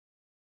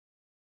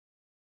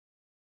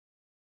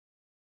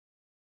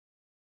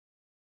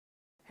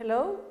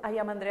Hello, I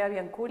am Andrea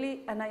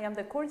Bianculi and I am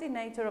the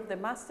coordinator of the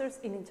Masters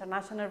in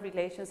International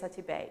Relations at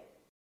eBay.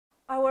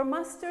 Our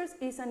Masters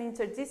is an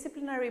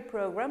interdisciplinary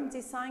program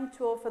designed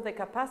to offer the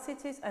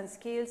capacities and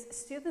skills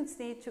students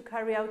need to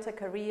carry out a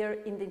career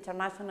in the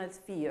international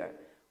sphere,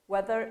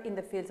 whether in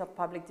the fields of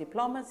public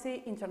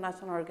diplomacy,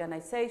 international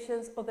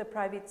organizations or the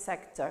private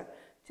sector,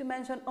 to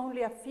mention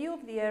only a few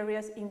of the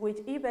areas in which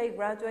eBay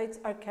graduates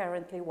are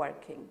currently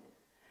working.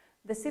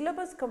 The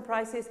syllabus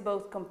comprises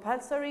both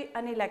compulsory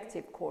and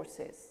elective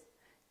courses.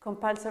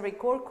 Compulsory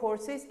core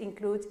courses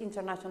include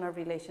international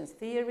relations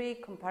theory,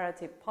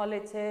 comparative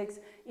politics,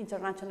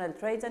 international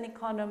trade and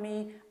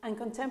economy, and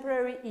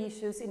contemporary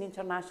issues in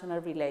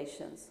international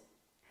relations.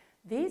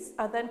 These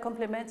are then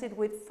complemented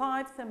with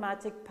 5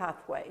 thematic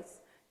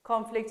pathways: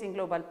 conflict in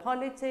global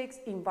politics,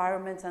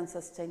 environment and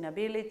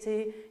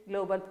sustainability,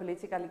 global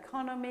political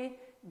economy,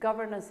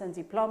 governance and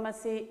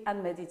diplomacy,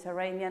 and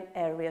Mediterranean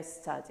area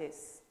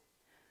studies.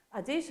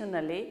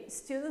 Additionally,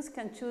 students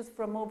can choose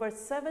from over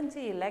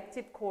 70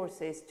 elective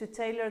courses to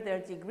tailor their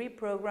degree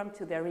program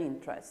to their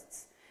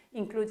interests,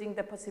 including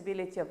the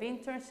possibility of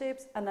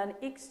internships and an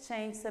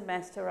exchange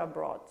semester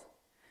abroad.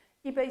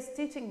 eBay's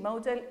teaching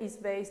model is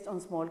based on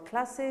small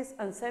classes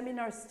and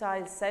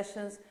seminar-style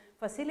sessions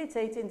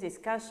facilitating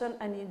discussion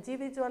and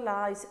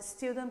individualized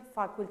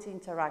student-faculty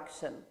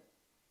interaction.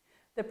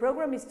 The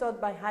program is taught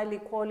by highly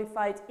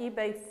qualified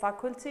eBay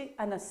faculty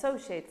and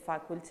associate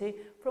faculty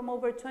from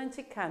over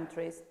 20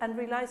 countries and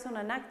relies on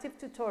an active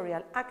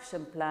tutorial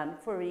action plan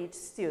for each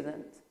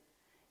student.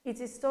 It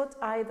is taught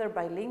either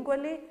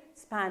bilingually,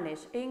 Spanish,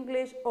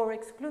 English, or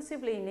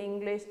exclusively in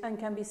English and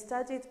can be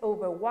studied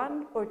over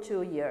 1 or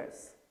 2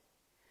 years.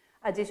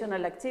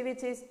 Additional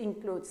activities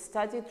include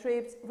study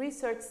trips,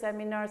 research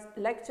seminars,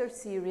 lecture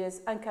series,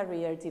 and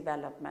career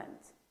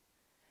development.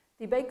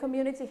 The eBay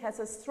community has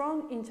a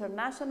strong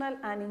international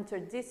and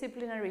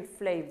interdisciplinary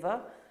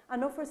flavor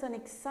and offers an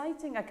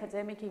exciting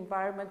academic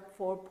environment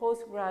for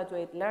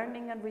postgraduate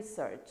learning and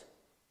research.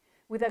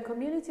 With a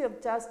community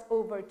of just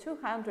over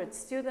 200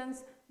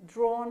 students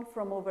drawn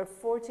from over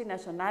 40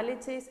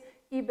 nationalities,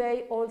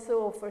 eBay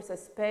also offers a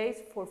space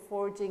for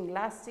forging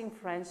lasting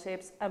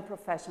friendships and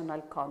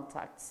professional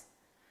contacts.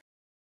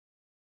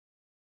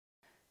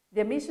 The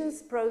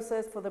admissions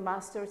process for the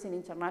Masters in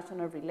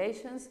International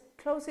Relations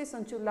closes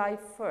on July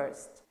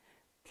 1st.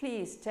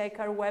 Please check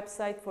our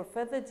website for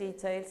further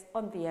details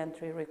on the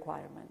entry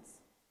requirements.